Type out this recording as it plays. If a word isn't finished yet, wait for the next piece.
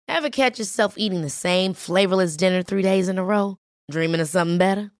Ever catch yourself eating the same flavorless dinner 3 days in a row? Dreaming of something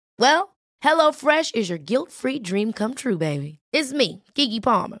better? Well, HelloFresh is your guilt-free dream come true, baby. It's me, Keke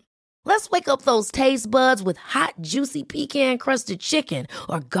Palmer. Let's wake up those taste buds with hot, juicy pecan-crusted chicken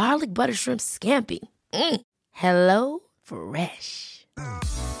or garlic butter shrimp scampi. Hello Fresh.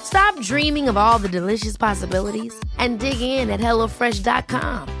 Stop dreaming of all the delicious possibilities and dig in at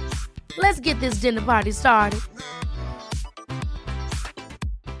HelloFresh.com. Let's get this dinner party started.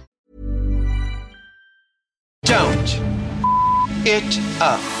 Don't it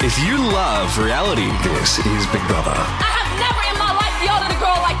up. If you love reality, this is Big Brother. I have never in my life yelled at a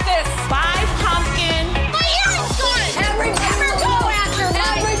girl like this. 5 pumpkin. My earring's gone. Every go after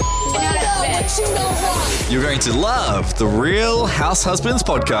you're going to love the Real House Husbands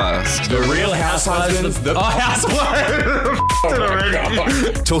podcast. The Real House Husbands.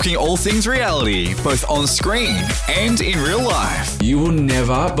 Talking all things reality, both on screen and in real life. You will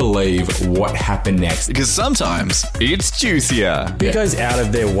never believe what happened next. Because sometimes it's juicier. Who goes out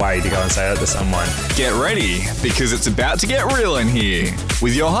of their way to go and say that to someone? Get ready, because it's about to get real in here.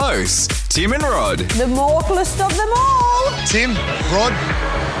 With your hosts, Tim and Rod. The mortalist of them all. Tim, Rod,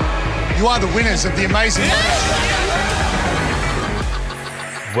 you are the winners of the amazing.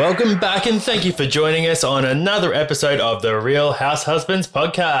 Welcome back and thank you for joining us on another episode of the Real House Husbands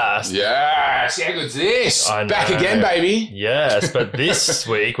podcast. Yes, how good's this? I know. Back again, baby. Yes, but this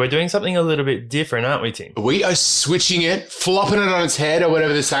week we're doing something a little bit different, aren't we, Tim? We are switching it, flopping it on its head or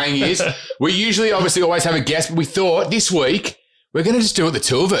whatever the saying is. We usually obviously always have a guest, but we thought this week we're going to just do it the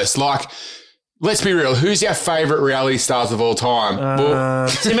two of us. Like, let's be real. Who's our favourite reality stars of all time?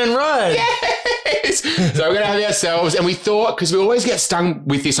 Tim and Rod. Yes. So we're going to have ourselves, and we thought, because we always get stung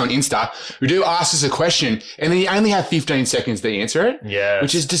with this on Insta, we do ask us a question, and then you only have 15 seconds to answer it. Yes.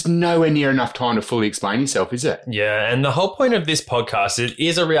 Which is just nowhere near enough time to fully explain yourself, is it? Yeah, and the whole point of this podcast, it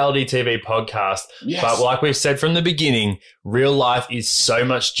is a reality TV podcast. Yes. But like we've said from the beginning, real life is so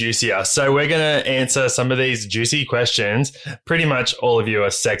much juicier. So we're going to answer some of these juicy questions. Pretty much all of you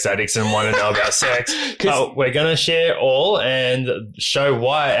are sex addicts and want to know about sex. But we're going to share all and show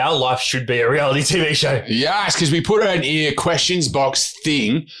why our life should be a reality TV show. Yes, because we put a questions box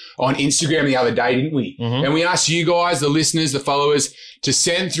thing on Instagram the other day, didn't we? Mm-hmm. And we asked you guys, the listeners, the followers, to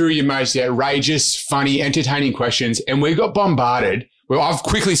send through your most outrageous, funny, entertaining questions. And we got bombarded. Well, I've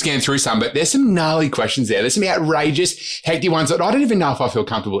quickly scanned through some, but there's some gnarly questions there. There's some outrageous, hectic ones that I don't even know if I feel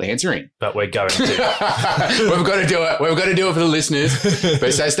comfortable answering. But we're going to. We've got to do it. We've got to do it for the listeners.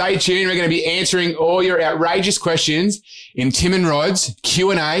 But so stay tuned. We're going to be answering all your outrageous questions in Tim and Rod's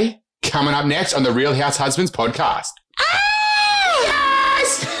Q&A coming up next on the Real House Husbands podcast.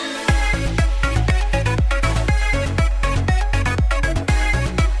 Yes!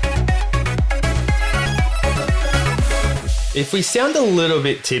 If we sound a little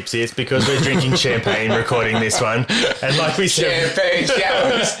bit tipsy, it's because we're drinking champagne recording this one. And like we said...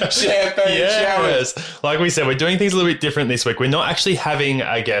 Champagne showers. Like we said, we're doing things a little bit different this week. We're not actually having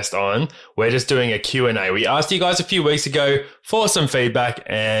a guest on. We're just doing a Q&A. We asked you guys a few weeks ago for some feedback,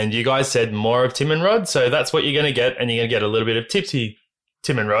 and you guys said more of Tim and Rod. So that's what you're going to get, and you're going to get a little bit of tipsy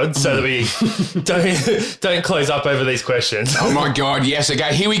Tim and Rod, so that we don't close up over these questions. Oh my God, yes.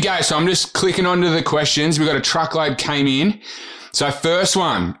 Okay, here we go. So I'm just clicking onto the questions. We've got a truckload came in. So first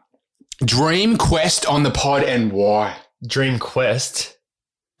one, dream quest on the pod and why? Dream quest?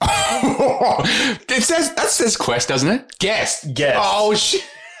 That says quest, doesn't it? Guest. Oh, shit.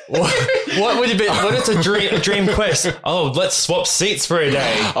 What would it be? What is a dream quest? Oh, let's swap seats for a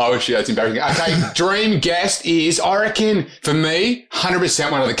day. Oh, shit, that's embarrassing. Okay, dream guest is, I reckon, for me,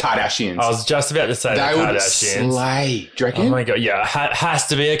 100% one of the Kardashians. I was just about to say the Kardashians. They would slay. Do you reckon? Oh, my God. Yeah, has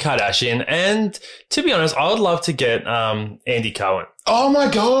to be a Kardashian. And to be honest, I would love to get Andy Cohen. Oh,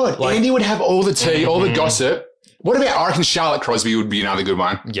 my God. Andy would have all the tea, all the gossip. What about, I reckon Charlotte Crosby would be another good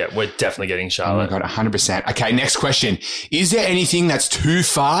one. Yeah, we're definitely getting Charlotte. Oh my God, 100%. Okay, next question. Is there anything that's too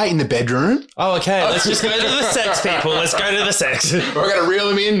far in the bedroom? Oh, okay. Let's just go to the sex, people. Let's go to the sex. We're going to reel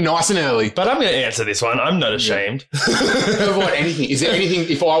them in nice and early. But I'm going to answer this one. I'm not ashamed. What, anything? Is there anything,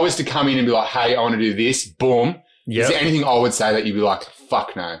 if I was to come in and be like, hey, I want to do this, boom. Yep. Is there anything I would say that you'd be like,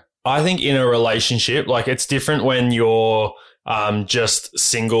 fuck no? I think in a relationship, like it's different when you're just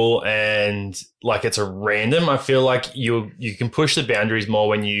single and like it's a random. I feel like you can push the boundaries more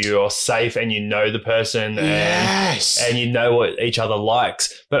when you're safe and you know the person and you know what each other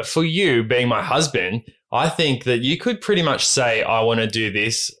likes. But for you being my husband, I think that you could pretty much say, I want to do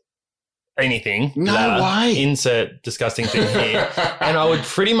this, anything. No way. Insert disgusting thing here. And I would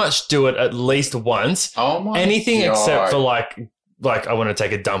pretty much do it at least once. Oh my Anything God. except for like like, I want to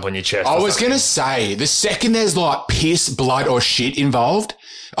take a dump on your chest. I or was something. going to say, the second there's like piss, blood or shit involved,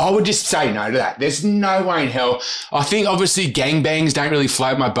 I would just say no to that. There's no way in hell. I think obviously gangbangs don't really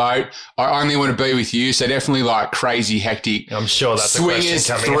float my boat. I only want to be with you. So definitely like crazy, hectic. I'm sure that's swingers,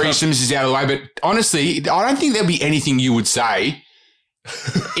 a question coming up. threesomes is out of the way. But honestly, I don't think there'll be anything you would say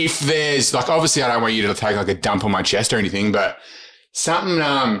if there's like, obviously I don't want you to take like a dump on my chest or anything, but something,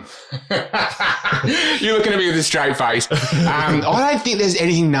 you're looking at me with a straight face. I don't think there's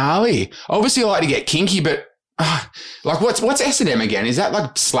anything gnarly. Obviously I like to get kinky, but like what's S&M again? Is that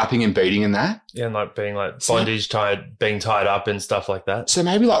like slapping and beating and that? Yeah, and like being like bondage being tied up and stuff like that. So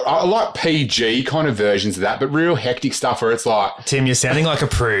maybe like, I like PG kind of versions of that, but real hectic stuff where it's like, Tim, you're sounding like a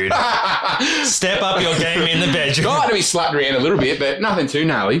prude. Step up your game in the bedroom. I like to be slapped around a little bit, but nothing too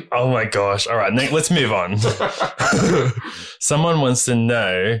gnarly. Oh my gosh. All right, Nick, let's move on. Someone wants to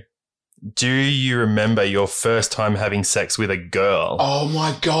know, do you remember your first time having sex with a girl? Oh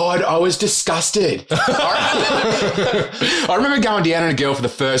my God, I was disgusted. I remember going down on a girl for the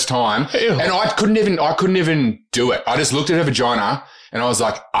first time and I couldn't even do it. I just looked at her vagina and I was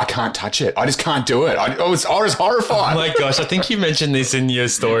like, I can't touch it. I just can't do it. I was horrified. Oh my gosh, I think you mentioned this in your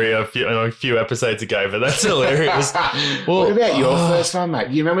story a few episodes ago, but that's hilarious. Well, what about your first one, mate?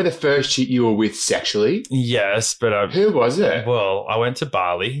 Do you remember the first chick you were with sexually? Yes, but who was it? Well, I went to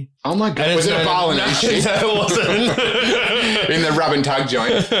Bali. Oh my God, was it a Balinese chick? No, it wasn't. In the rub and tug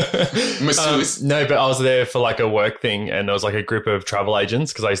joint. Masseuse. No, but I was there for like a work thing and there was like a group of travel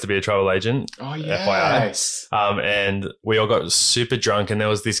agents because I used to be a travel agent. Oh, yes. FYI. And we all got super drunk and there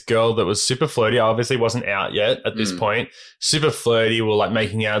was this girl that was super flirty. I obviously wasn't out yet at this point. Super flirty. We were like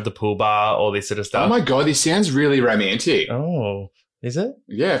making out at the pool bar, all this sort of stuff. Oh my God, this sounds really romantic. Oh, is it?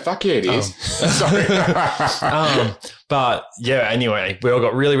 Yeah, fuck yeah, it is. Sorry. But yeah, anyway, we all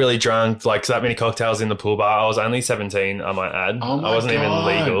got really, really drunk, like that many cocktails in the pool bar. I was only 17, I might add. Oh my I wasn't even God.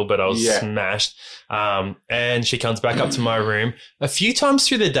 legal, but I was smashed. And she comes back up to my room. A few times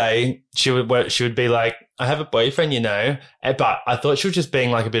through the day, she would be like, I have a boyfriend, you know. But I thought she was just being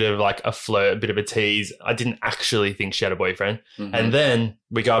like a bit of like a flirt, a bit of a tease. I didn't actually think she had a boyfriend. Mm-hmm. And then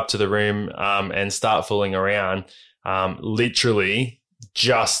we go up to the room and start fooling around. Literally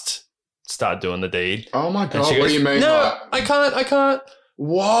just start doing the deed. Oh my And God, she what goes, do you mean? No, I can't.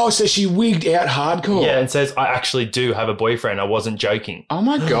 Whoa, so she wigged out hardcore. Yeah, and says, I actually do have a boyfriend. I wasn't joking. Oh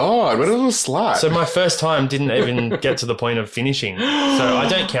my God, what a little slut. So my first time didn't even get to the point of finishing. So I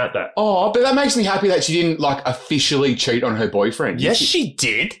don't count that. Oh, but that makes me happy that she didn't like officially cheat on her boyfriend. Yes, she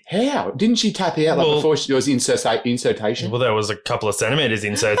did. How? Didn't she tap out like Well- before there was insertation? Well, there was a couple of centimetres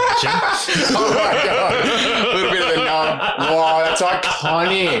insertion. Oh my God. A little bit of a nub. Wow, that's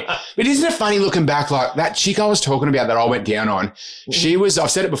iconic. But isn't it funny looking back, like that chick I was talking about that I went down on, she was,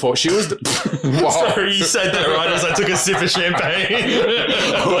 I've said it before, she was the, wow. Sorry, you said that right as I took a sip of champagne.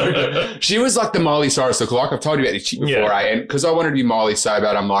 She was like the Miley Cyrus lookalike. I've told you about this chick before, And because I wanted to be Miley so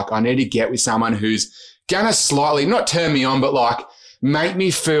bad, I'm like, I need to get with someone who's gonna slightly, not turn me on, but like make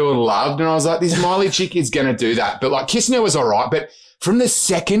me feel loved. And I was like, this Miley chick is gonna do that. But like kissing her was all right. But from the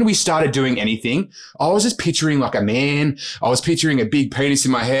second we started doing anything, I was just picturing like a man. I was picturing a big penis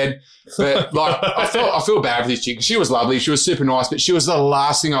in my head. But like, I feel bad for this chick. She was lovely. She was super nice, but she was the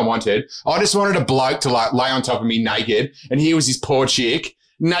last thing I wanted. I just wanted a bloke to like lay on top of me naked. And here was this poor chick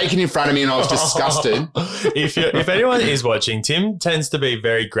naked in front of me and I was disgusted. If anyone is watching, Tim tends to be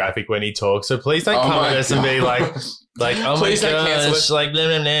very graphic when he talks. So please don't come at us and be like, oh Please my don't cancel gosh, it. like, blah,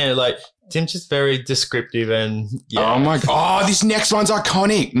 blah, blah. Like, Tim's just very descriptive and yeah. Oh my God. Oh, this next one's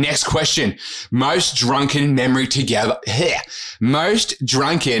iconic. Next question. Most drunken memory together. Most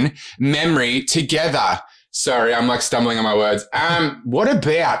drunken memory together. Sorry, I'm like stumbling on my words. What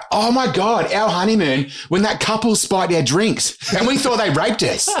about, oh my God, our honeymoon when that couple spiked our drinks and we thought they raped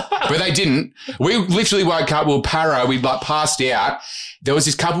us, but they didn't. We literally woke up, we were paro, we like passed out. There was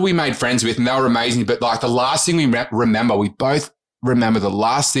this couple we made friends with and they were amazing, but like the last thing we remember, we both remember the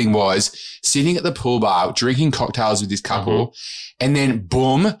last thing was sitting at the pool bar, drinking cocktails with this couple, and then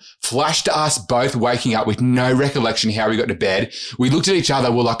boom, flash to us both waking up with no recollection how we got to bed. We looked at each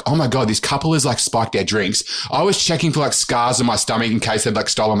other, we're like, oh my God, this couple has like spiked our drinks. I was checking for like scars on my stomach in case they'd like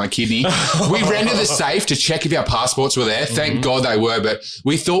stolen my kidney. We ran to the safe to check if our passports were there. Thank God they were, but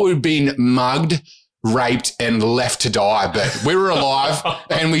we thought we'd been mugged, raped and left to die, but we were alive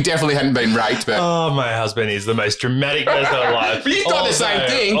and we definitely hadn't been raped. But Oh, my husband is the most dramatic person alive. But you thought the same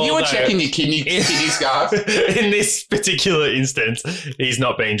thing. You were checking your kidney scars. In this particular instance, he's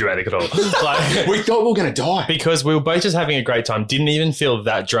not being dramatic at all. Like, We thought we were going to die. because we were both just having a great time, didn't even feel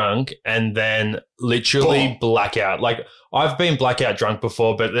that drunk, and then literally Boom. blackout. Like I've been blackout drunk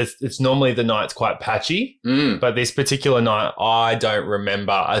before, but it's normally the night's quite patchy. But this particular night, I don't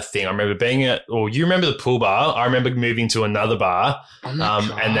remember a thing. I remember being you remember the pool bar. I remember moving to another bar.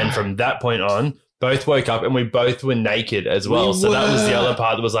 And then from that point on, both woke up and we both were naked as well. So that was the other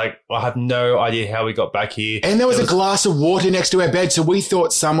part that was like, I have no idea how we got back here. And there was a glass of water next to our bed. So we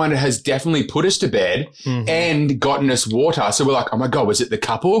thought someone has definitely put us to bed and gotten us water. So we're like, oh my God, was it the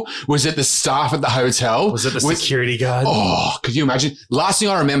couple? Was it the staff at the hotel? Was it the security guard? Oh, could you imagine? Last thing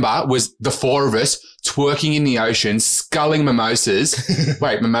I remember was the four of us twerking in the ocean, sculling mimosas.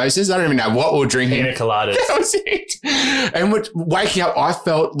 Wait, mimosas? I don't even know what we were drinking. Pina coladas. That was it. And we're waking up, I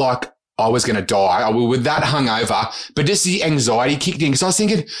felt like I was going to die. I was with that hungover, but just the anxiety kicked in because I was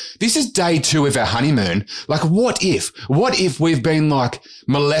thinking, this is day 2 of our honeymoon. Like, what if we've been like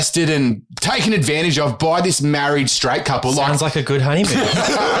molested and taken advantage of by this married straight couple? Sounds like a good honeymoon.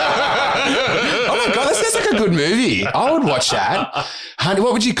 Oh my God, that sounds like a good movie. I would watch that.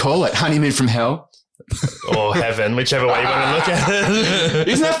 What would you call it? Honeymoon from Hell? Or heaven, whichever way you want to look at it.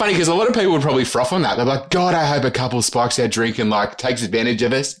 Isn't that funny? Because a lot of people would probably froth on that. They're like, God, I hope a couple spikes our drink and like takes advantage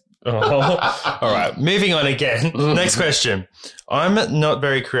of us. Oh. All right, moving on again. Next question. I'm not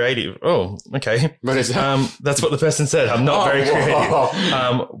very creative. Oh, okay. What is that? That's what the person said. I'm not very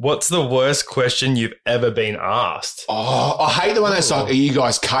creative. What's the worst question you've ever been asked? Oh, I hate the one that's like, are you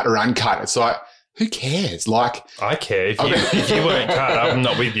guys cut or uncut? It's like, who cares? Like, I care. If you weren't cut, I'm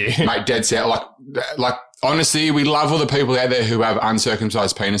not with you. Mate, dead set. Like, honestly, we love all the people out there who have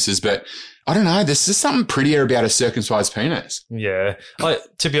uncircumcised penises, but I don't know. There's just something prettier about a circumcised penis. Yeah. Like,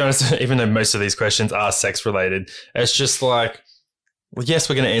 to be honest, even though most of these questions are sex related, it's just like, well, yes,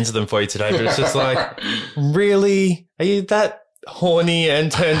 we're going to answer them for you today, but it's just like, really? Are you that horny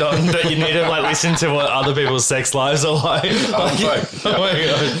and turned on that you need to like listen to what other people's sex lives are like? Oh my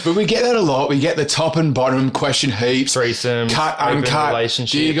God. But we get that a lot. We get the top and bottom question heaps. Threesomes, cut, open uncut.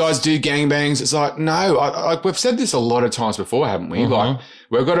 relationships. Do you guys do gangbangs? It's like, no. We've said this a lot of times before, haven't we? Like,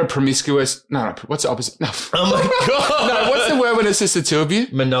 we've got a promiscuous... No, what's the opposite? No. Oh my God. No, what's the word when it's just the two of you?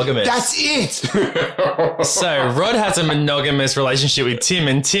 Monogamous. That's it. So Rod has a monogamous relationship with Tim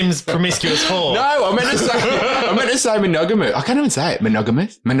and Tim's promiscuous whore. No, I meant to say monogamous. I can't even say it.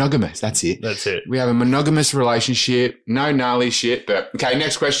 Monogamous. That's it. That's it. We have a monogamous relationship. No gnarly shit. But okay,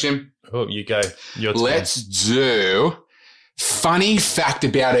 next question. Oh, you go. Your turn. Let's do funny fact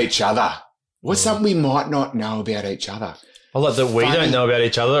about each other. What's something we might not know about each other? I like that we don't know about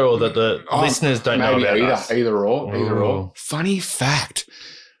each other or that the listeners don't know about either, us. Either or. Funny fact.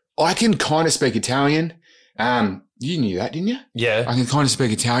 I can kind of speak Italian. You knew that, didn't you? Yeah. I can kind of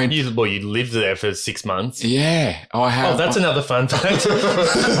speak Italian. You lived there for 6 months. Yeah, I have. Oh, that's another fun fact.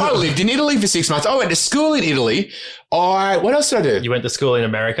 I lived in Italy for 6 months. I went to school in Italy. What else did I do? You went to school in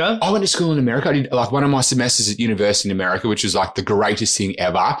America? I went to school in America. I did like one of my semesters at university in America, which was like the greatest thing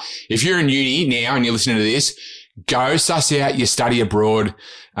ever. If you're in uni now and you're listening to this, go suss out your study abroad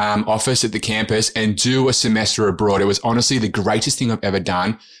office at the campus and do a semester abroad. It was honestly the greatest thing I've ever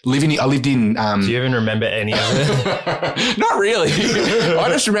done. I lived in... Do you even remember any of it? Not really. I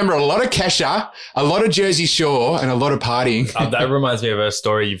just remember a lot of Kesha, a lot of Jersey Shore, and a lot of partying. That reminds me of a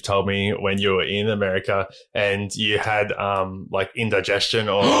story you've told me when you were in America and you had like indigestion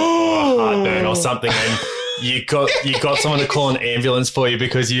or heartburn or something, and you got someone to call an ambulance for you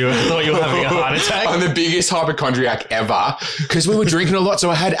because you thought you were having a heart attack. I'm the biggest hypochondriac ever because we were drinking a lot. So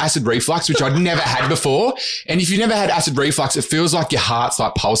I had acid reflux, which I'd never had before. And if you've never had acid reflux, it feels like your heart's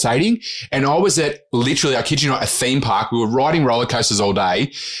like pulsating. And I was at literally, I kid you not, a theme park. We were riding roller coasters all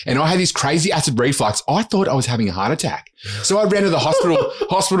day and I had this crazy acid reflux. I thought I was having a heart attack. So I ran to the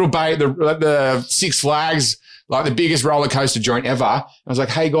hospital bay, the Six Flags, like the biggest roller coaster joint ever. I was like,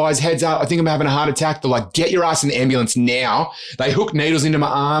 hey guys, heads up. I think I'm having a heart attack. They're like, get your ass in the ambulance now. They hooked needles into my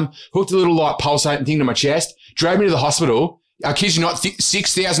arm, hooked a little like pulsating thing to my chest, drove me to the hospital. I kid you not,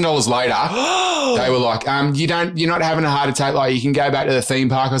 $6,000 later, they were like, you're not having a heart attack. Like you can go back to the theme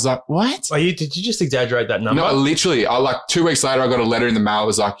park. I was like, what? Did you just exaggerate that number? No, literally. 2 weeks later, I got a letter in the mail. It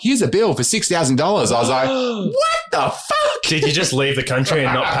was like, here's a bill for $6,000. I was like, what the fuck? Did you just leave the country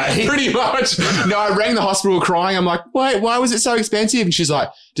and not pay? Pretty much. No, I rang the hospital crying. I'm like, wait, why was it so expensive? And she's like,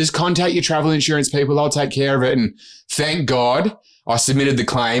 just contact your travel insurance people. I'll take care of it. And thank God I submitted the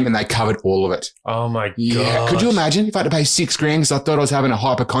claim and they covered all of it. Oh my God. Yeah. Could you imagine if I had to pay $6,000 because I thought I was having a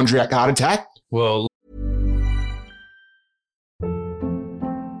hypochondriac heart attack? Well,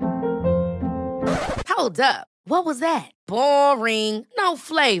 Hold up. What was that? Boring. No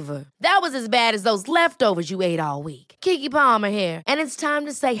flavor. That was as bad as those leftovers you ate all week. Keke Palmer here, and it's time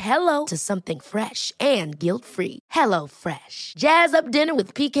to say hello to something fresh and guilt-free. Hello Fresh. Jazz up dinner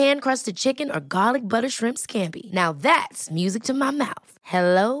with pecan-crusted chicken or garlic butter shrimp scampi. Now that's music to my mouth.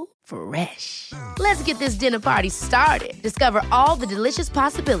 Hello Fresh. Let's get this dinner party started. Discover all the delicious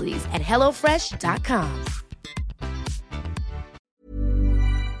possibilities at hellofresh.com.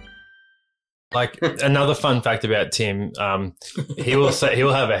 Like another fun fact about Tim, he will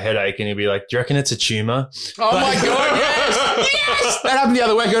have a headache and he'll be like, "Do you reckon it's a tumor?" Oh my God, yes! That happened the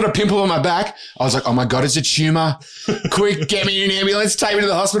other week. I got a pimple on my back. I was like, oh my God, it's a tumor. Quick, get me in an ambulance, take me to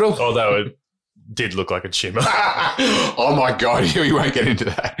the hospital. Although it did look like a tumor. Oh my God, we won't get into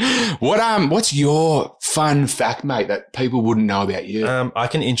that. What's your fun fact, mate, that people wouldn't know about you? I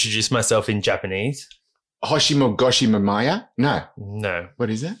can introduce myself in Japanese. Hoshimo Goshimamaya? No. What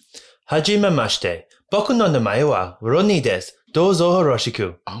is that? Hajime mashite. Boku no namae wa Ronnie desu. Dozo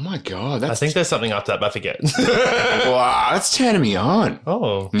horoshiku. Oh my God. I think there's something after that, but I forget. Wow, that's turning me on.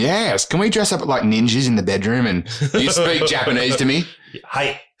 Oh. Yes. Can we dress up like ninjas in the bedroom and you speak Japanese to me?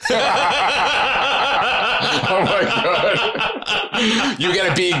 Hi. Oh my God. You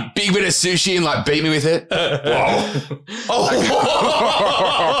get a big bit of sushi and like beat me with it? Whoa.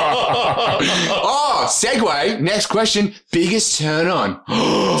 Oh, segue. Next question. Biggest turn on.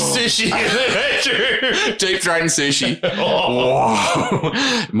 Sushi in the bedroom. Deep throat and sushi. Whoa.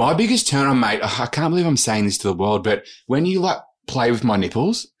 My biggest turn on, mate, I can't believe I'm saying this to the world, but when you like play with my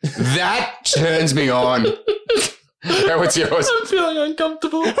nipples, that turns me on. What's yours? I'm feeling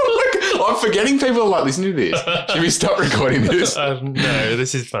uncomfortable. I'm forgetting people are like listening to this. Should we stop recording this? No,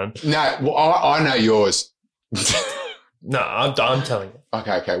 this is fun. No, well, I know yours. No, I'm telling you.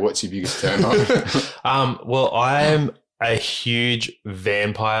 Okay. What's your biggest turn on? Well, I'm a huge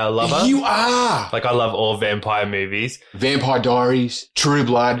vampire lover. You are. Like, I love all vampire movies. Vampire Diaries, True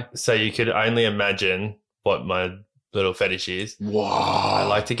Blood. So you could only imagine what my little fetish is. Wow. I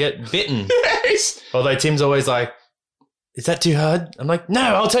like to get bitten. Yes. Although Tim's always like, "Is that too hard?" I'm like, "No,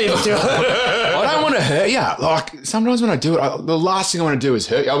 I'll tell you what's too hard." I don't want to hurt you. Like, sometimes when I do it, the last thing I want to do is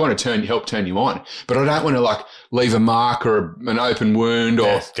hurt you. I want to help turn you on, but I don't want to like leave a mark or an open wound or.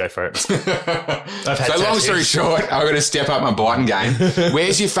 Yeah, go for it. So long story short, I've got to step up my biting game.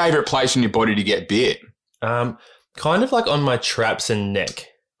 Where's your favourite place in your body to get bit? Kind of like on my traps and neck.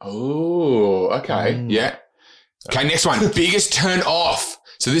 Oh, okay. Yeah. Okay, next one. Biggest turn off.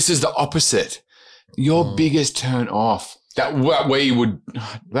 So this is the opposite. Your biggest turn off. That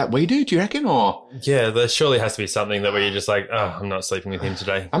we do, do you reckon? Or yeah, there surely has to be something that where you're just like, oh, I'm not sleeping with him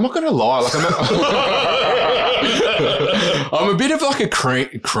today. I'm not going to lie. Like I'm a bit of like a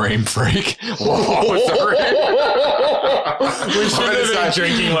cream freak. Whoa, sorry. We should have been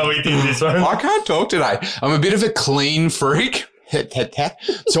drinking while we did this one. I can't talk today. I'm a bit of a clean freak.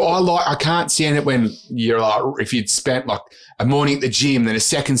 So I can't stand it when you're like, if you'd spent like a morning at the gym, then a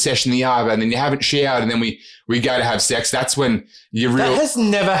second session in the Arvo, and then you haven't showered, and then we go to have sex. That's when you're real. That has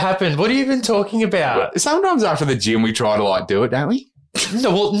never happened. What are you even talking about? Sometimes after the gym, we try to like do it, don't we?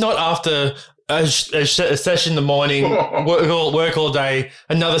 No, well, not after a session in the morning, work all day,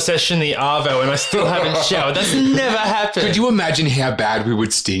 another session in the Arvo, and I still haven't showered. That's never happened. Could you imagine how bad we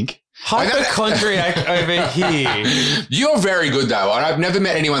would stink? Hypochondriac over here. You're very good though. I've never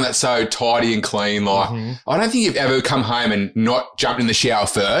met anyone that's so tidy and clean. Like, I don't think you've ever come home and not jumped in the shower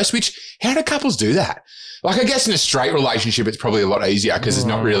first, which how do couples do that? Like, I guess in a straight relationship, it's probably a lot easier because it's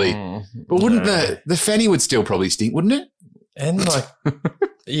not really, but wouldn't the fanny would still probably stink, wouldn't it? And like,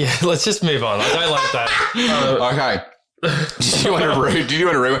 yeah, let's just move on. I don't like that. Okay. Did you want to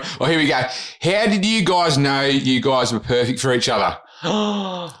read? Well, here we go. How did you guys know you guys were perfect for each other?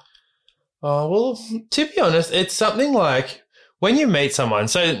 Oh, well, to be honest, it's something like when you meet someone.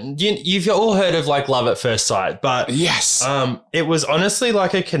 So you've all heard of like love at first sight, but yes, it was honestly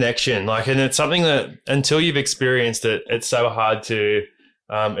like a connection. Like, and it's something that until you've experienced it, it's so hard to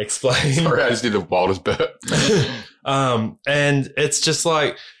explain. Sorry, I just did the wildest burp. And it's just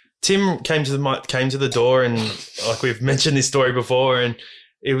like Tim came to the door, and like we've mentioned this story before, and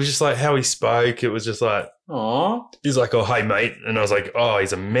it was just like how he spoke. It was just like, oh, he's like, "Oh, hey, mate," and I was like, "Oh,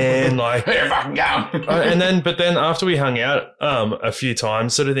 he's a man." Like, here, fucking go. But then after we hung out a few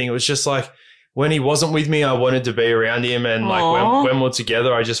times, sort of thing, it was just like when he wasn't with me, I wanted to be around him, and like when we're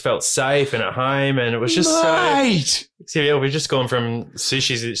together, I just felt safe and at home, and it was just so yeah, we've just gone from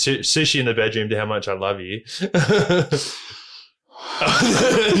sushi in the bedroom to how much I love you.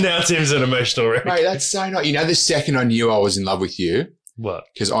 Now Tim's an emotional wreck. Mate, that's so not. You know, the second I knew I was in love with you. What?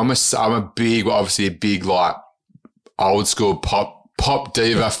 Because I'm a big, obviously a big like old school pop pop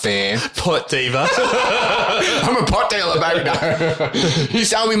diva fan. Pot diva. I'm a pot dealer, baby. No. He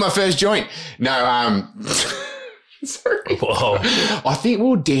sold me my first joint. No, sorry. Whoa. I think we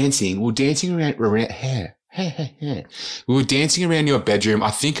were dancing around here. We were dancing around your bedroom.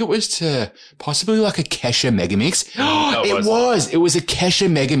 I think it was to possibly like a Kesha Megamix. It was a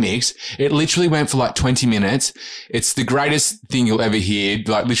Kesha Megamix. It literally went for like 20 minutes. It's the greatest thing you'll ever hear.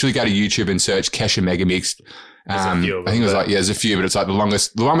 Like literally go to YouTube and search Kesha Megamix. I think it was like, there's a few, but it's like the one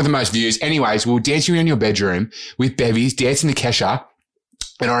with the most views. Anyways, we were dancing around your bedroom with bevies, dancing to Kesha.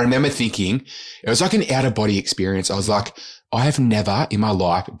 And I remember thinking it was like an out of body experience. I was like, I have never in my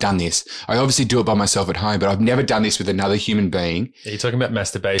life done this. I obviously do it by myself at home, but I've never done this with another human being. Are you talking about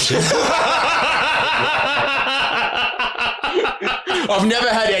masturbation? I've never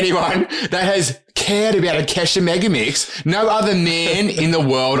had anyone that has cared about a Kesha Megamix. No other man in the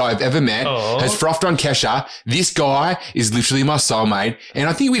world I've ever met has frothed on Kesha. This guy is literally my soulmate. And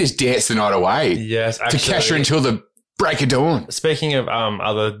I think we just danced the night away. Yes, actually. To Kesha until the break of dawn. Speaking of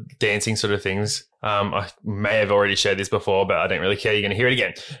other dancing sort of things, I may have already shared this before, but I don't really care. You're going to hear it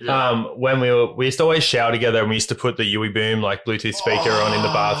again. Yeah. When we used to always shower together, and we used to put the Yui Boom like Bluetooth speaker on in the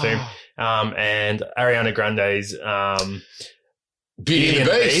bathroom. And Ariana Grande's Beauty and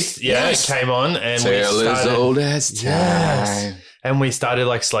the Beast, came on, and we started as old as time. Yes. And we started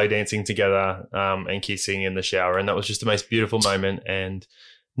like slow dancing together, and kissing in the shower, and that was just the most beautiful moment. And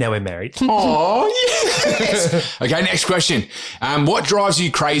now we're married. Oh, yes. Okay, next question. What drives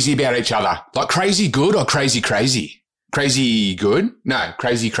you crazy about each other? Like crazy good or crazy crazy? Crazy good? No,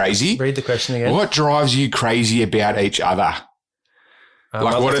 crazy crazy. Read the question again. What drives you crazy about each other?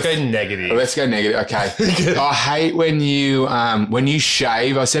 Let's go negative. Let's go negative. Okay. I hate when you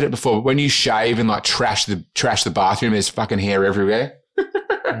shave. I said it before, but when you shave and like trash the bathroom, there's fucking hair everywhere.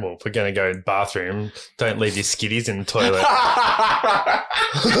 Well, if we're going to go bathroom, don't leave your skitties in the toilet.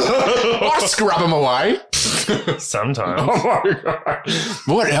 I scrub them away. Sometimes. Oh my God.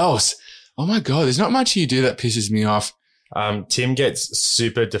 What else? Oh my God. There's not much you do that pisses me off. Tim gets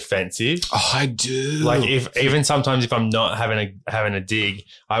super defensive. Oh, I do. Like even sometimes if I'm not having a dig,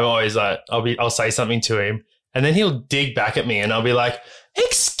 I'm always like, I'll say something to him and then he'll dig back at me and I'll be like,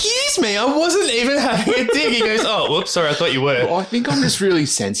 excuse me, I wasn't even having a dig. He goes, oh, whoops, sorry, I thought you were. Well, I think I'm just really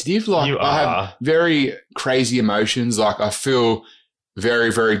sensitive. Like I have very crazy emotions. Like I feel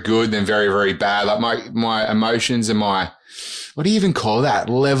very, very good, then very, very bad. Like my emotions and my, what do you even call that?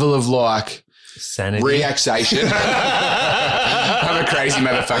 Level of like sanity. Relaxation. I'm a crazy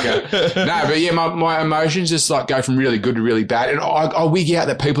motherfucker. No, but yeah, my emotions just like go from really good to really bad. And I wig out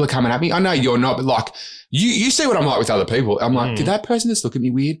that people are coming at me. I know you're not, but like you see what I'm like with other people. I'm like, did that person just look at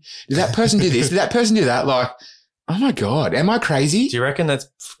me weird? Did that person do this? Did that person do that? Like, oh my God, am I crazy? Do you reckon that's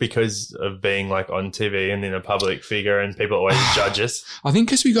because of being like on TV and in a public figure and people always judge us? I think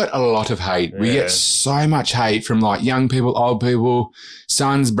because we got a lot of hate. We get so much hate from like young people, old people,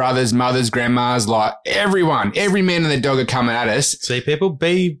 sons, brothers, mothers, grandmas, like everyone, every man and their dog are coming at us. See, people,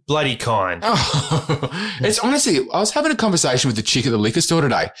 be bloody kind. Oh, it's honestly, I was having a conversation with the chick at the liquor store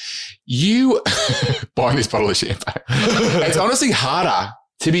today. You buying this bottle of champagne. It's honestly harder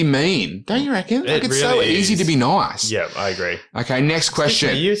to be mean, don't you reckon? Like it's really so easy to be nice. Yeah, I agree. Okay, next question.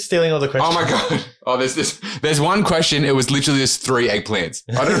 Are you stealing all the questions? Oh my God. Oh, there's one question. It was literally just 3 eggplants.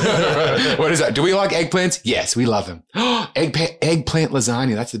 I don't know. What is that? Do we like eggplants? Yes, we love them. Eggplant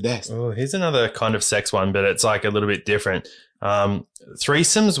lasagna. That's the best. Oh, here's another kind of sex one, but it's like a little bit different.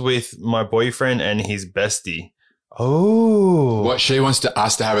 Threesomes with my boyfriend and his bestie. Oh, what, she wants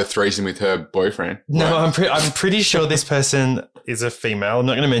us to have a threesome with her boyfriend? No, I'm pretty sure this person is a female. I'm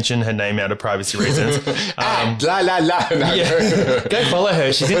not going to mention her name out of privacy reasons. La la la. No. Yeah. Go follow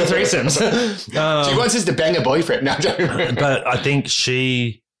her. She's in the threesomes. She wants us to bang a boyfriend. No, but I think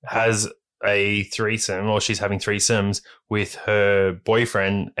she has a threesome, or she's having threesomes with her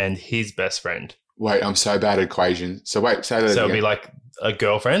boyfriend and his best friend. Wait, I'm so bad at equations. So wait, say that again. So it'll be like a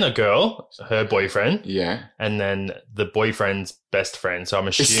girlfriend, a girl, her boyfriend. Yeah. And then the boyfriend's best friend. So I'm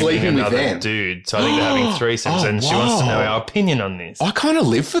assuming another dude. So I think they're having threesomes and she wants to know our opinion on this. I kind of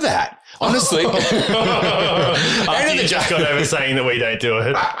live for that, honestly. After you just got over saying that we don't do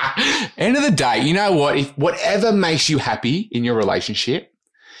it. End of the day, you know what? If whatever makes you happy in your relationship,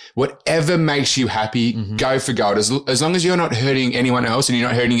 whatever makes you happy, go for gold. As long as you're not hurting anyone else and you're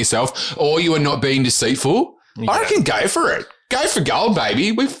not hurting yourself, or you are not being deceitful, I reckon go for it. Go for gold,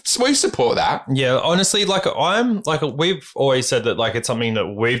 baby. We support that. Yeah, honestly, we've always said that like it's something that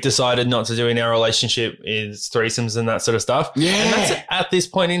we've decided not to do in our relationship is threesomes and that sort of stuff. Yeah. And that's at this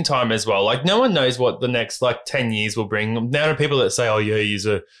point in time as well. Like no one knows what the next like 10 years will bring. Now to people that say, oh yeah,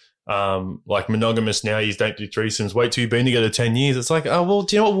 like monogamous now, you don't do threesomes. Wait till you've been together 10 years. It's like, oh, well,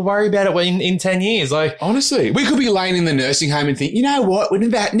 do you know what? We'll worry about it in 10 years. Like, honestly, we could be laying in the nursing home and think, you know what? We've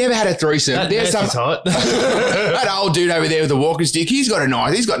never had a threesome. that There's nurse is hot. that old dude over there with the walking stick. He's got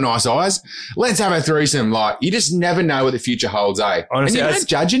nice eyes. Let's have a threesome. Like, you just never know what the future holds, eh? Honestly, and you don't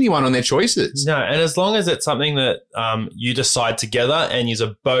judge anyone on their choices. No, and as long as it's something that you decide together and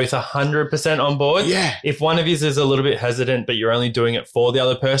you're both 100% on board. Yeah. If one of you is a little bit hesitant, but you're only doing it for the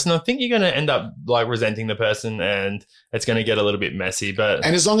other person, I think you're going to end up like resenting the person, and it's going to get a little bit messy. But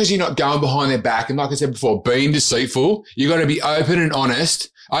And as long as you're not going behind their back, and like I said before, being deceitful, you got to be open and honest,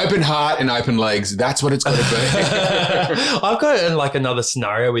 open heart and open legs. That's what it's got to be. I've got like another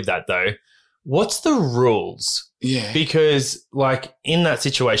scenario with that though. What's the rules? Yeah. Because like in that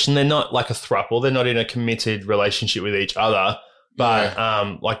situation, they're not like a throuple. They're not in a committed relationship with each other.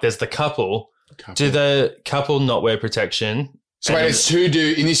 But like there's the couple. Do the couple not wear protection? So wait, it's two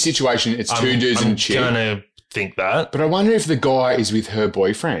dudes in this situation. It's two dudes and a chick. I'm gonna think that. But I wonder if the guy is with her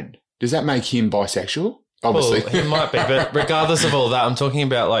boyfriend. Does that make him bisexual? Obviously, Well, he might be. But regardless of all that, I'm talking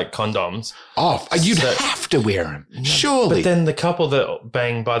about like condoms. Oh, you'd have to wear them, surely. But then the couple that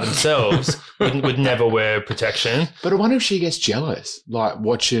bang by themselves would never wear protection. But I wonder if she gets jealous, like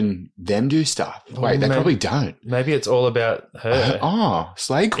watching them do stuff. Wait, they probably don't. Maybe it's all about her. Oh,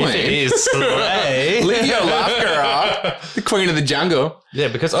 Slay Queen. If it is Slay. Live your life, girl. The queen of the jungle. Yeah,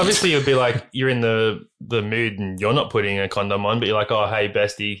 because obviously you'd be like, you're in the mood and you're not putting a condom on, but you're like, oh, hey,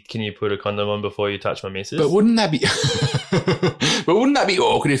 bestie, can you put a condom on before you touch my missus? But wouldn't that be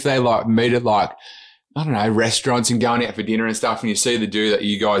awkward if they like meet at like, I don't know, restaurants and going out for dinner and stuff, and you see the dude that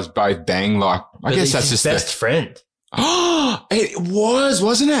you guys both bang, like, I guess that's just best friend. Oh, it was,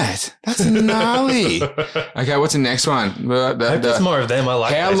 wasn't it? That's gnarly. Okay, what's the next one? I hope there's more of them. I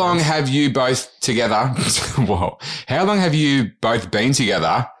like How those long ones. have you both together? Whoa. How long have you both been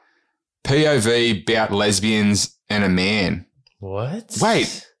together? POV about lesbians and a man. What?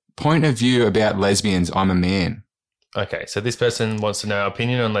 Wait, point of view about lesbians, I'm a man. Okay, so this person wants to know our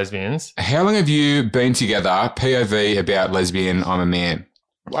opinion on lesbians. How long have you been together? POV about lesbian, I'm a man.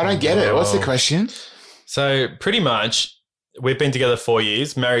 I don't get it. What's the question? So pretty much, we've been together 4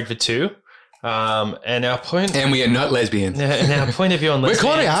 years, married for 2. And our point, And we are not lesbians. and our point of view on We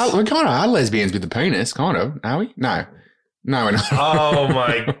lesbians. kind of are lesbians with the penis, kind of, are we? No, we're not. Oh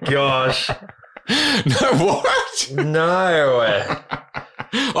my gosh! No, what? No.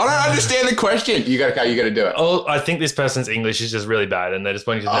 I don't understand the question. You got to do it. Oh, I think this person's English is just really bad, and they're just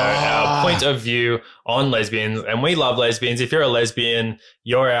wanting to know our point of view on lesbians. And we love lesbians. If you're a lesbian,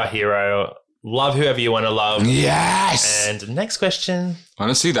 you're our hero. Love whoever you want to love. Yes. And next question.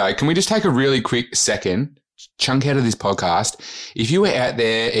 Honestly, though, can we just take a really quick second, chunk out of this podcast? If you were out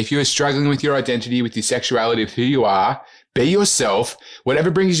there, if you were struggling with your identity, with your sexuality, of who you are, be yourself. Whatever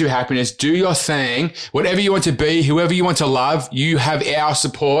brings you happiness, do your thing. Whatever you want to be, whoever you want to love, you have our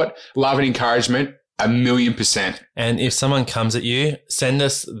support, love and encouragement. 1,000,000%. And if someone comes at you, send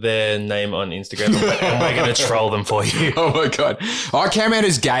us their name on Instagram, and we're going to troll them for you. Oh my God. I came out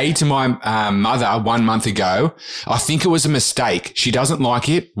as gay to my mother 1 month ago. I think it was a mistake. She doesn't like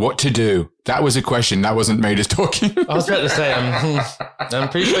it. What to do? That was a question. That wasn't me just talking. I was about to say, I'm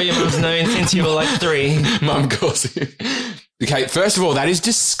pretty sure your mum's known since you were like 3. Mum calls you. Okay, first of all, that is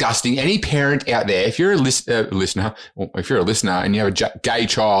disgusting. Any parent out there, if you're a listener, or if you're a listener and you have a gay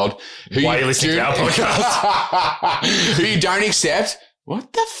child who Why are you listening to our podcast? who you don't accept,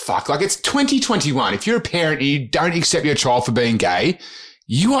 what the fuck? Like, it's 2021. If you're a parent and you don't accept your child for being gay,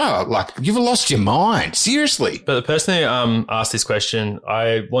 you are like, you've lost your mind. Seriously. But the person who asked this question,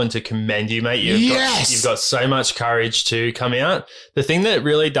 I want to commend you, mate. You've got so much courage to come out. The thing that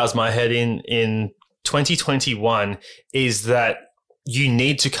really does my head in 2021 is that you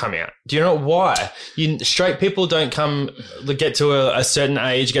need to come out. Do you know why? Straight people don't get to a certain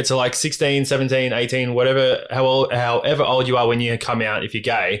age, get to like 16, 17, 18, whatever, however old you are when you come out, if you're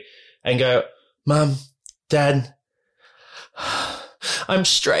gay, and go, Mum, Dad, I'm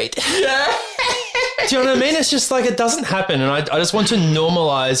straight. Yeah. Do you know what I mean? It's just like, it doesn't happen. And I just want to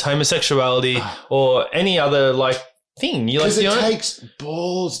normalize homosexuality or any other like thing. Because it takes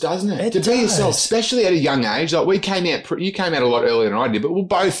balls, doesn't it? To be yourself, especially at a young age. Like, we came out, you came out a lot earlier than I did, but we're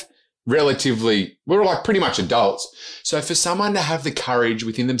both we're like pretty much adults. So for someone to have the courage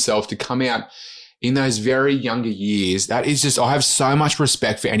within themselves to come out in those very younger years, that is just, I have so much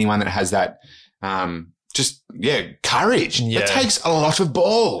respect for anyone that has that, courage. Yeah. It takes a lot of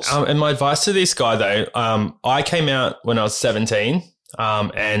balls. And my advice to this guy though, I came out when I was 17.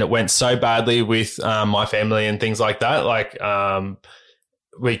 And it went so badly with my family and things like that. Like,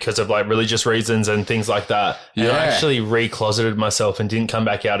 because of like religious reasons and things like that. And I actually recloseted myself and didn't come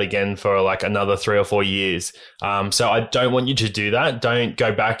back out again for like another 3 or 4 years. So I don't want you to do that. Don't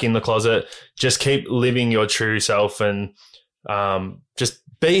go back in the closet. Just keep living your true self and just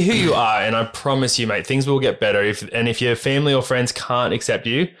be who you are. And I promise you, mate, things will get better. If your family or friends can't accept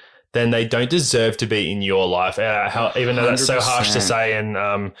you, then they don't deserve to be in your life. Even though that's so harsh to say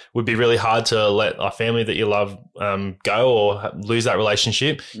and would be really hard to let a family that you love go or lose that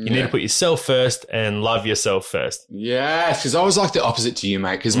relationship, you need to put yourself first and love yourself first. Yes, because I was like the opposite to you,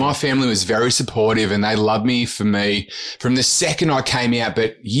 mate, because my family was very supportive and they loved me for me from the second I came out.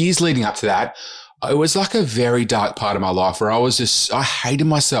 But years leading up to that, it was like a very dark part of my life where I hated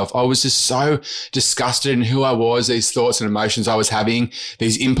myself. I was just so disgusted in who I was, these thoughts and emotions I was having,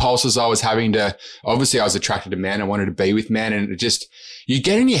 these impulses I was having obviously I was attracted to men. I wanted to be with men, and you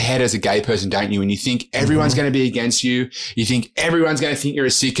get in your head as a gay person, don't you? And you think everyone's going to be against you. You think everyone's going to think you're a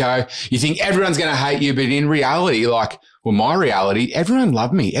sicko. You think everyone's going to hate you. But in reality, my reality, everyone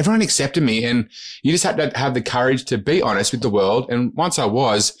loved me. Everyone accepted me. And you just had to have the courage to be honest with the world. And once I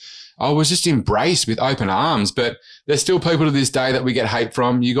was just embraced with open arms. But there's still people to this day that we get hate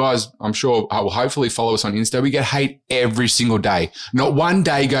from. You guys, I'm sure, will hopefully follow us on Insta. We get hate every single day. Not one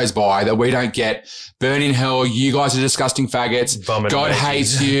day goes by that we don't get burn in hell. You guys are disgusting faggots. Vomit God emojis.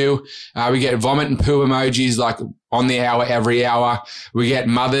 hates you. We get vomit and poo emojis like on the hour, every hour. We get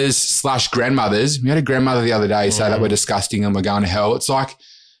mothers/grandmothers. We had a grandmother the other day say that we're disgusting and we're going to hell. It's like,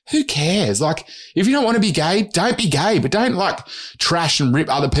 who cares? Like, if you don't want to be gay, don't be gay, but don't trash and rip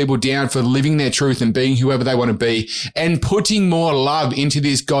other people down for living their truth and being whoever they want to be and putting more love into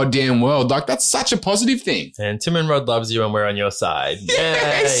this goddamn world. That's such a positive thing. And Tim and Rod loves you and we're on your side.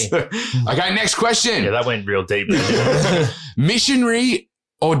 Yes. Yay. Okay, next question. Yeah, that went real deep. Missionary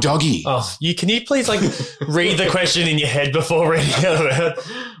or doggy? Oh, can you please read the question in your head before reading it out loud?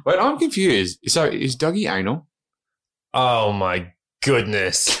 Wait, I'm confused. So is doggy anal? Oh my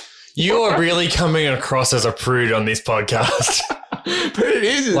goodness. You are really coming across as a prude on this podcast. But it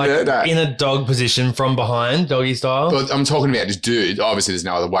is, isn't it? In a dog position from behind, doggy style. But I'm talking about just dude. Obviously, there's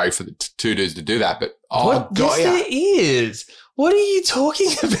no other way for the two dudes to do that. But Yes, there is. What are you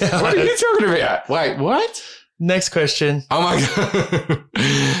talking about? What are you talking about? Wait, what? Next question. Oh my God.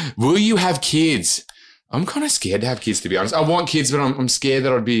 Will you have kids? I'm kind of scared to have kids, to be honest. I want kids, but I'm scared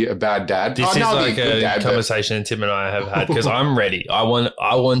that I'd be a bad dad. This is like a conversation Tim and I have had because I'm ready. I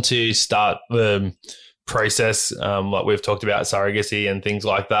want to start the process, like we've talked about surrogacy and things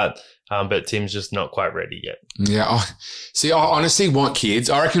like that. But Tim's just not quite ready yet. Yeah. I honestly want kids.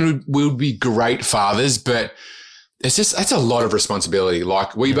 I reckon we would be great fathers, but that's a lot of responsibility.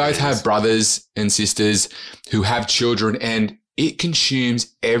 Like we both have brothers and sisters who have children, and it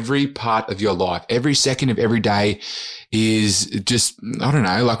consumes every part of your life. Every second of every day is just, I don't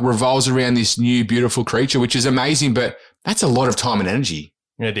know, revolves around this new beautiful creature, which is amazing, but that's a lot of time and energy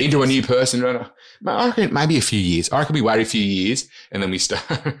into a new person. I reckon maybe a few years. I reckon we wait a few years and then we start.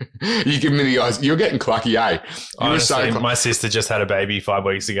 You give me the eyes. You're getting clucky, eh? Honestly, my sister just had a baby 5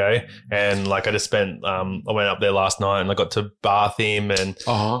 weeks ago, and I just spent. I went up there last night and I got to bath him, and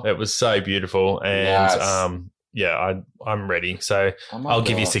it was so beautiful. And I'm ready. So I'll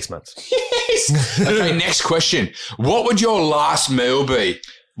give you 6 months. Yes. Okay, next question. What would your last meal be?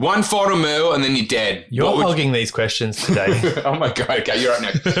 One final meal and then you're dead. You're hogging these questions today. Oh my God. Okay, you're right now.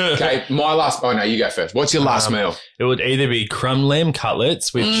 Okay, no, you go first. What's your last meal? It would either be crumb lamb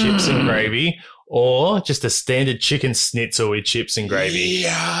cutlets with chips and gravy, or just a standard chicken schnitzel with chips and gravy.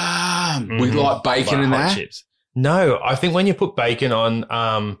 Yum. We like bacon in that? Chips. No, I think when you put bacon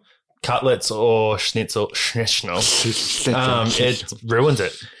on cutlets or schnitzel, it ruins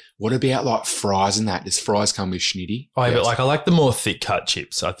it. What about fries and that? Does fries come with schnitty? Oh, yeah, but I like the more thick cut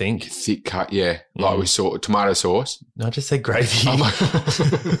chips, I think. Thick cut, yeah. Like with tomato sauce? No, I just said gravy. Oh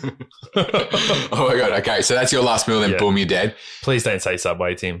my God. Okay, so that's your last meal, then boom, you're dead. Please don't say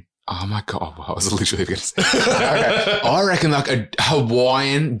Subway, Tim. Oh my God. I was literally going to say okay. I reckon a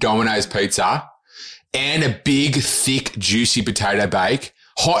Hawaiian Domino's pizza and a big, thick, juicy potato bake,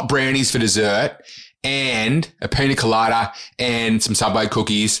 hot brownies for dessert, and a pina colada and some Subway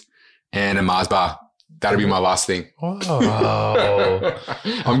cookies and a Mars bar. That'll be my last thing. Oh.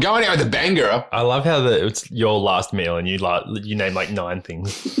 I'm going out with a banger. I love how it's your last meal and you name 9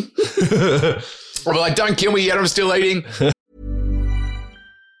 things. Well, don't kill me yet. I'm still eating.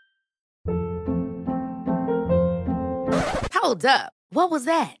 Hold up. What was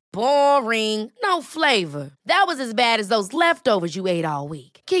that? Boring. No flavor. That was as bad as those leftovers you ate all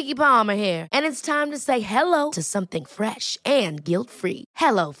week. Keke Palmer here, and it's time to say hello to something fresh and guilt-free.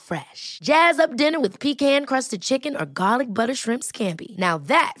 Hello Fresh. Jazz up dinner with pecan-crusted chicken or garlic butter shrimp scampi. Now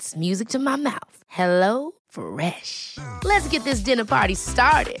that's music to my mouth. Hello Fresh. Let's get this dinner party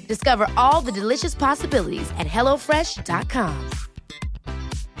started. Discover all the delicious possibilities at hellofresh.com.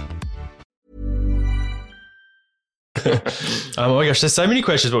 Oh my gosh, there's so many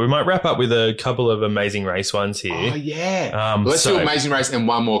questions, but we might wrap up with a couple of Amazing Race ones here. Oh, yeah. Let's do Amazing Race and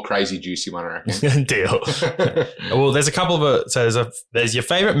one more crazy, juicy one, I reckon. Deal. Well, there's a couple of there's your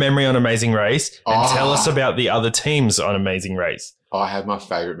favorite memory on Amazing Race, and tell us about the other teams on Amazing Race. I have my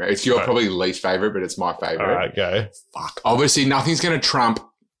favorite memory. It's your probably least favorite, but it's my favorite. All right, go. Fuck. Obviously, nothing's going to Trump.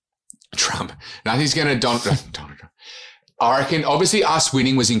 Nothing's going to Donald Trump. I reckon, obviously, us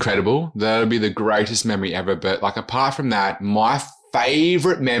winning was incredible. That'll be the greatest memory ever. But, like, apart from that, my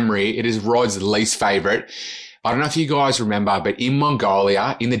favorite memory, it is Rod's least favorite. I don't know if you guys remember, but in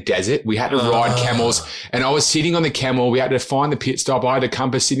Mongolia, in the desert, we had to ride camels. And I was sitting on the camel. We had to find the pit stop. I had a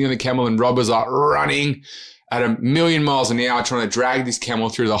compass sitting on the camel, and Rod was, like, running at 1,000,000 miles an hour trying to drag this camel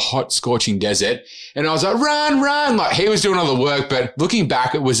through the hot, scorching desert. And I was like, run. Like, he was doing all the work. But looking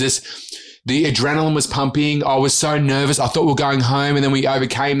back, it was this... The adrenaline was pumping. I was so nervous. I thought we were going home, and then we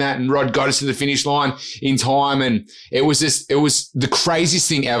overcame that, and Rod got us to the finish line in time. And it was the craziest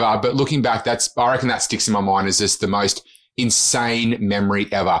thing ever. But looking back, I reckon that sticks in my mind as just the most insane memory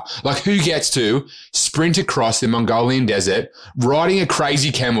ever. Like, who gets to sprint across the Mongolian desert, riding a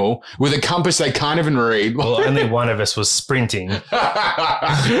crazy camel with a compass they can't even read? Well, only one of us was sprinting. You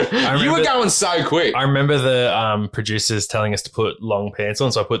were going so quick. I remember the producers telling us to put long pants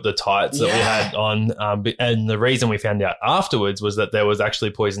on, so I put the tights that we had on. And the reason we found out afterwards was that there was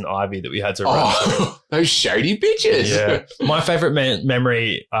actually poison ivy that we had to run through. Those shady bitches. Yeah. My favourite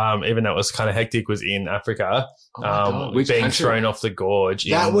memory, even though it was kind of hectic, was in Africa. Being thrown off the gorge.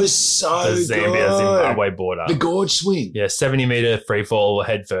 That was so the Zambia-Zimbabwe border. The gorge swing. Yeah, 70-meter free fall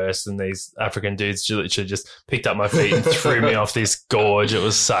head first, and these African dudes literally just picked up my feet and threw me off this gorge. It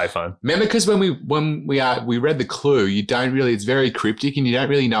was so fun. Remember, because when we read the clue, it's very cryptic, and you don't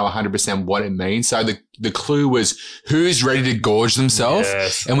really know 100% what it means. So the clue was who's ready to gorge themselves.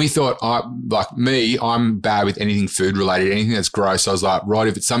 Yes. And we thought, I'm bad with anything food related, anything that's gross. So I was like, right,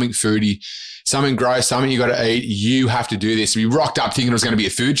 if it's something foody, something gross, something you got to eat, you have to do this. We rocked up thinking it was going to be a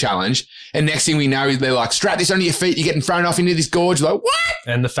food challenge. And next thing we know, they're like, strap this onto your feet. You're getting thrown off into this gorge. Like, what?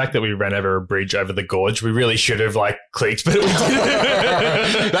 And the fact that we ran over a bridge over the gorge, we really should have clicked, but we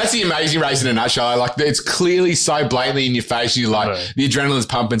didn't. That's the Amazing Race in a nutshell. Like, it's clearly so blatantly in your face. You the adrenaline's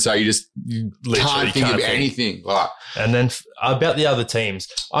pumping. So you can't think of anything. Like, and then about the other teams,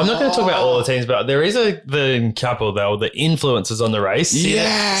 I'm not going to talk about all the teams, but there is the couple though, the influencers on the race.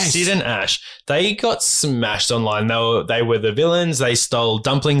 Sid and Ash. They got smashed online. They were the villains. They stole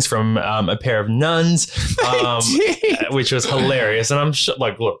dumplings from a pair of nuns, which was hilarious. And I'm sure,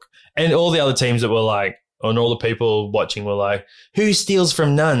 look, and all the other teams that were and all the people watching were like, who steals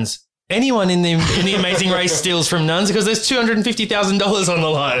from nuns? Anyone in the Amazing Race steals from nuns because there's $250,000 on the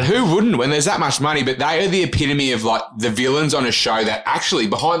line. Who wouldn't when there's that much money? But they are the epitome of the villains on a show that actually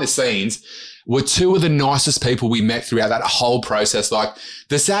behind the scenes were two of the nicest people we met throughout that whole process.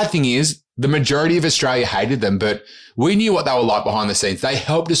 The sad thing is the majority of Australia hated them, but we knew what they were like behind the scenes. They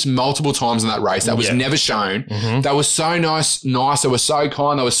helped us multiple times in that race. That was never shown. Mm-hmm. They were so nice. They were so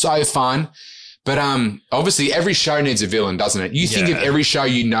kind. They were so fun. But obviously every show needs a villain, doesn't it? You think of every show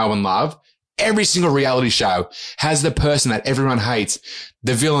you know and love, every single reality show has the person that everyone hates,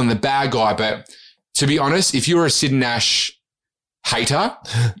 the villain, the bad guy. But to be honest, if you were a Sid and Ash hater,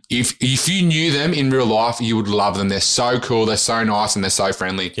 if you knew them in real life, you would love them. They're so cool, they're so nice, and they're so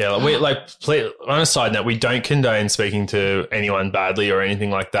friendly. Yeah, on a side note, we don't condone speaking to anyone badly or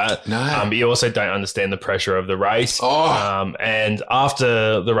anything like that. No. But you also don't understand the pressure of the race. And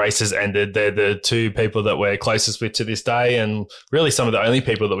after the race has ended, they're the two people that we're closest with to this day, and really some of the only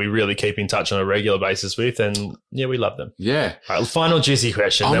people that we really keep in touch on a regular basis with. And yeah, we love them. Yeah. All right, final juicy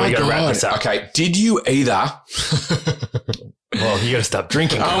question. Then we got to wrap this up. Okay. Did you either? Well, you got to stop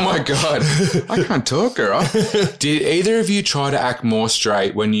drinking. Oh, my God. I can't talk, girl. Did either of you try to act more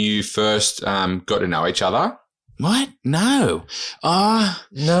straight when you first got to know each other? What? No.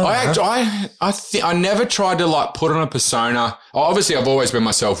 No. I never tried to put on a persona. Obviously, I've always been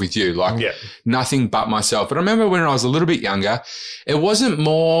myself with you, nothing but myself. But I remember when I was a little bit younger, it wasn't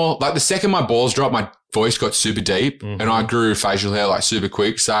more the second my balls dropped, my voice got super deep and I grew facial hair super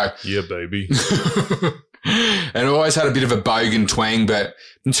quick. So yeah, baby. And I always had a bit of a bogan twang, but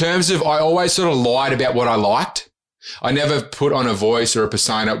in terms of, I always sort of lied about what I liked. I never put on a voice or a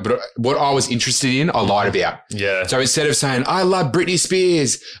persona, but what I was interested in, I lied about. Yeah. So instead of saying, I love Britney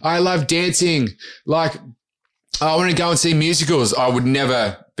Spears, I love dancing, like, I want to go and see musicals, I would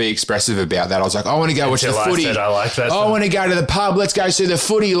never be expressive about that. I was like, I want to go watch the footy. I like that. I want to go to the pub. Let's go see the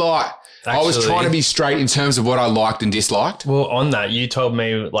footy. Like, I was trying to be straight in terms of what I liked and disliked. Well, on that, you told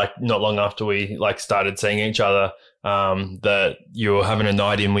me like not long after we like started seeing each other that you were having a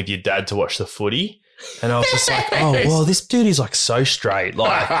night in with your dad to watch the footy. And I was just like, oh, well, this dude is like so straight.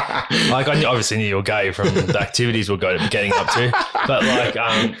 Like I obviously knew you were gay from the activities we're getting up to. But like,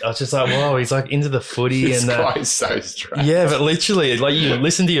 I was just like, whoa, he's like into the footy. This and guy is so straight. Yeah, but literally, like you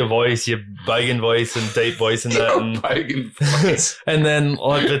listen to your voice, your bogan voice and deep voice and that. And, Bogan voice. and then,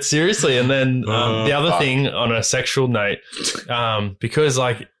 like, but seriously, and then the other thing on a sexual note, because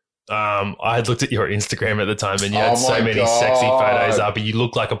like, I had looked at your Instagram at the time and you had so many sexy photos up and you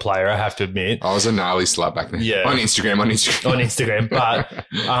look like a player, I have to admit. I was a gnarly slut back then. Yeah. On Instagram. On Instagram.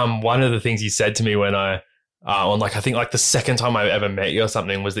 But one of the things you said to me when I think like the second time I ever met you or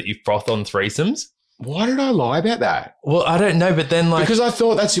something was that you froth on threesomes. Why did I lie about that? Well, I don't know, but then like... Because I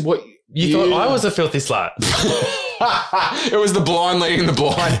thought that's what... You thought I was a filthy slut. It was the blind leading the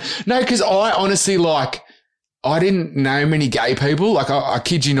blind. No, because I honestly like... I didn't know many gay people. Like, I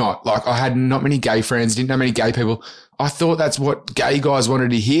kid you not. Like, I had not many gay friends, didn't know many gay people. I thought that's what gay guys wanted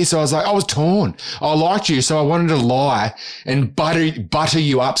to hear. So I was like, I was torn. I liked you. So I wanted to lie and butter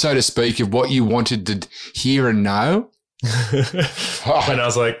you up, so to speak, of what you wanted to hear and know. And I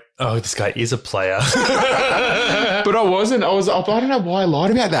was like, oh, this guy is a player. But I wasn't. I don't know why I lied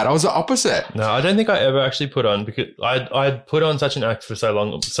about that. I was the opposite. No, I don't think I ever actually put on, because I'd put on such an act for so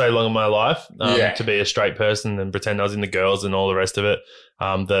long in my life to be a straight person and pretend I was into girls and all the rest of it,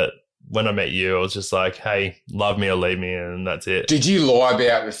 that when I met you, I was just like, hey, love me or leave me, and that's it. Did you lie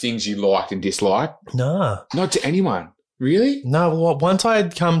about the things you liked and disliked? Nah. Not to anyone. Really? No, well, once I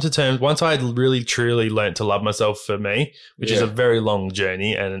had come to terms, once I had really truly learnt to love myself for me, which is a very long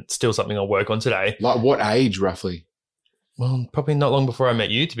journey and it's still something I'll work on today. Like what age roughly? Well, probably not long before I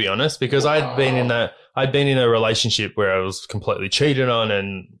met you, to be honest, because I'd been in a relationship where I was completely cheated on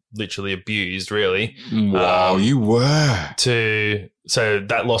and literally abused, really. Wow, you were. So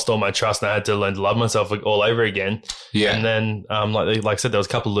that lost all my trust and I had to learn to love myself all over again. Yeah. And then, like I said, there was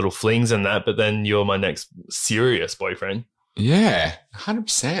a couple of little flings in that, but then you're my next serious boyfriend. Yeah,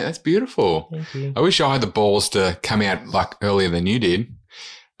 100%. That's beautiful. Thank you. I wish I had the balls to come out like earlier than you did.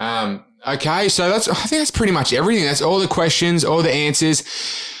 Okay, so I think that's pretty much everything. That's all the questions, all the answers.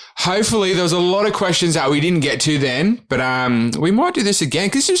 Hopefully there was a lot of questions that we didn't get to then, but we might do this again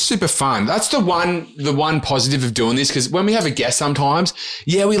because it's super fun. That's the one positive of doing this, because when we have a guest sometimes,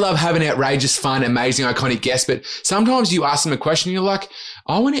 we love having outrageous, fun, amazing, iconic guests, but sometimes you ask them a question and you're like,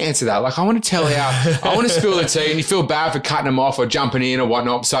 I want to answer that. Like, I want to tell I want to spill the tea, and you feel bad for cutting them off or jumping in or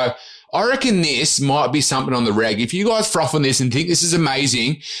whatnot. So I reckon this might be something on the reg. If you guys froth on this and think this is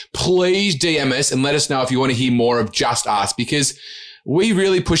amazing, please DM us and let us know if you want to hear more of just us, because we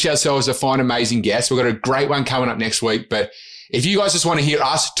really push ourselves to find amazing guests. We've got a great one coming up next week. But if you guys just want to hear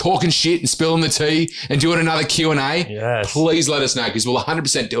us talking shit and spilling the tea and doing another Q&A, please let us know, because we'll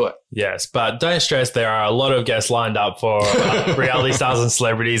 100% do it. Yes, but don't stress. There are a lot of guests lined up for reality stars and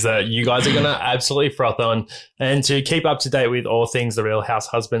celebrities that you guys are going to absolutely froth on. And to keep up to date with all things The Real House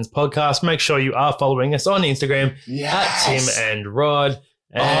Husbands podcast, make sure you are following us on Instagram at Tim and Rod.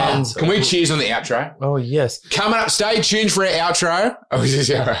 And can we cheers on the outro? Oh, yes. Coming up, stay tuned for our outro. Oh, this is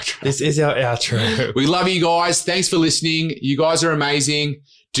our outro. This is our outro. We love you guys. Thanks for listening. You guys are amazing.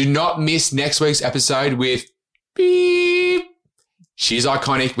 Do not miss next week's episode with Beep. She's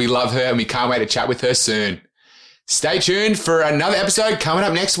iconic. We love her and we can't wait to chat with her soon. Stay tuned for another episode coming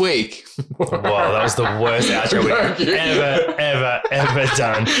up next week. Wow, that was the worst outro we've ever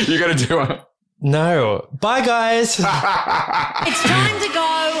done. You got to do it. No. Bye, guys. It's time to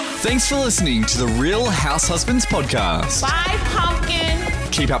go. Thanks for listening to the Real House Husbands podcast. Bye,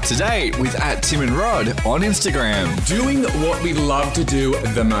 pumpkin. Keep up to date with @Tim and Rod on Instagram. Doing what we love to do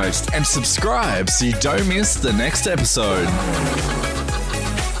the most. And subscribe so you don't miss the next episode.